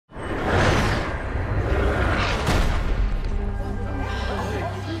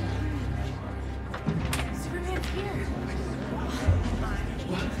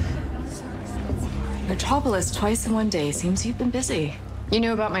Propolis twice in one day. Seems you've been busy. You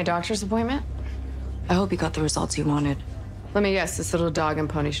knew about my doctor's appointment? I hope you got the results you wanted. Let me guess, this little dog and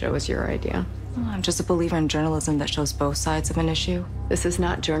pony show was your idea. Well, I'm just a believer in journalism that shows both sides of an issue. This is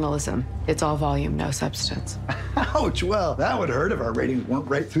not journalism. It's all volume, no substance. Ouch, well, that would hurt if our ratings weren't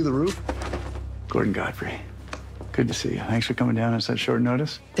right through the roof. Gordon Godfrey, good to see you. Thanks for coming down on such short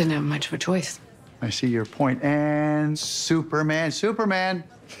notice. Didn't have much of a choice. I see your point. And Superman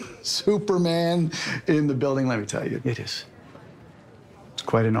in the building, let me tell you, it is. It's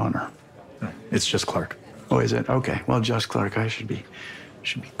quite an honor. It's just Clark. Oh, is it? Okay. Well, just Clark, I should be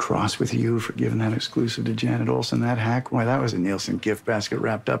cross with you for giving that exclusive to Janet Olson, that hack. Boy, that was a Nielsen gift basket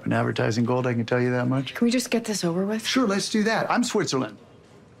wrapped up in advertising gold, I can tell you that much. Can we just get this over with? Sure, let's do that. I'm Switzerland.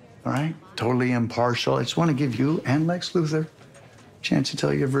 All right? Totally impartial. I just want to give you and Lex Luthor a chance to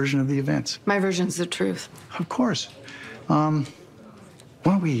tell your version of the events. My version's the truth. Of course.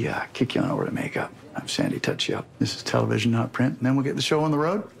 Why don't we kick you on over to makeup? Have Sandy touch you up. This is television, not print, and then we'll get the show on the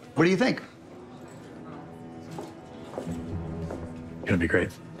road. What do you think? Gonna be great.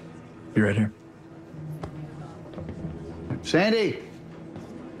 Be right here. Sandy!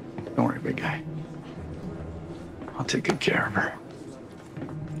 Don't worry, big guy. I'll take good care of her.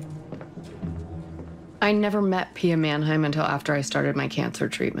 I never met Pia Mannheim until after I started my cancer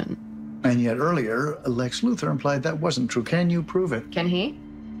treatment. And yet earlier, Lex Luthor implied that wasn't true. Can you prove it? Can he?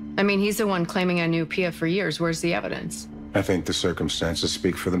 I mean, he's the one claiming I knew Pia for years. Where's the evidence? I think the circumstances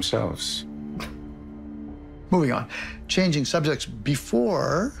speak for themselves. Moving on. Changing subjects.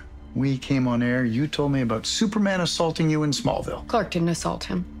 Before we came on air, you told me about Superman assaulting you in Smallville. Clark didn't assault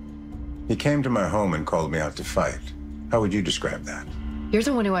him. He came to my home and called me out to fight. How would you describe that? You're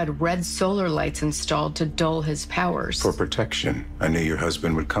the one who had red solar lights installed to dull his powers. For protection. I knew your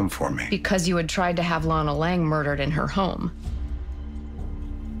husband would come for me. Because you had tried to have Lana Lang murdered in her home.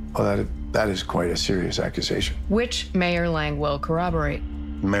 Oh, that is quite a serious accusation. Which Mayor Lang will corroborate.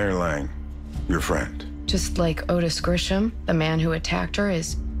 Mayor Lang, your friend. Just like Otis Grisham, the man who attacked her,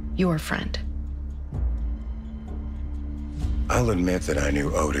 is your friend. I'll admit that I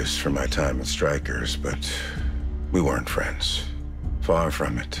knew Otis from my time at Strikers, but we weren't friends. Far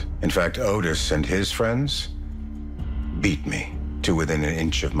from it. In fact, Otis and his friends beat me to within an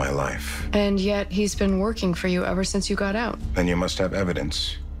inch of my life. And yet he's been working for you ever since you got out. Then you must have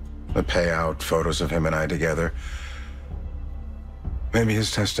evidence. A payout, photos of him and I together. Maybe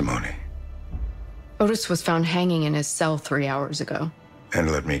his testimony. Otis was found hanging in his cell 3 hours ago.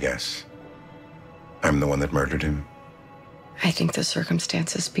 And let me guess. I'm the one that murdered him. I think the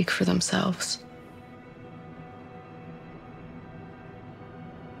circumstances speak for themselves.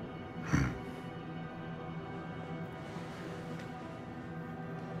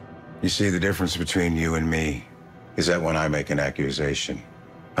 You see, the difference between you and me is that when I make an accusation,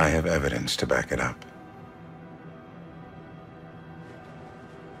 I have evidence to back it up.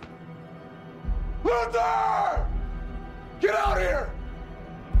 Luther! Get out here!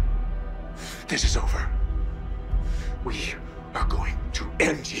 This is over. We are going to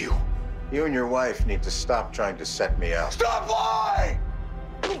end you. You and your wife need to stop trying to set me up. Stop lying!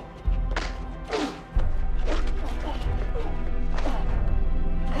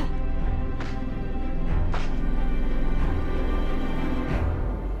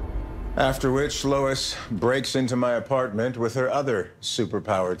 After which, Lois breaks into my apartment with her other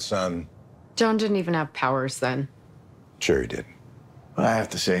superpowered son. John didn't even have powers then. Sure he did. I have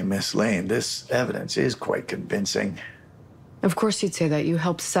to say, Miss Lane, this evidence is quite convincing. Of course you'd say that. You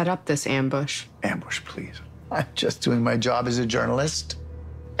helped set up this ambush. Ambush, please. I'm just doing my job as a journalist.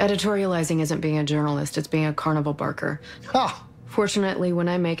 Editorializing isn't being a journalist, it's being a carnival barker. Ha! Fortunately, when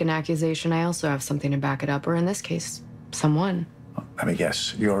I make an accusation, I also have something to back it up, or in this case, someone. Let me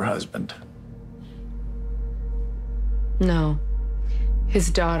guess, your husband. No. His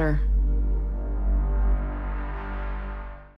daughter.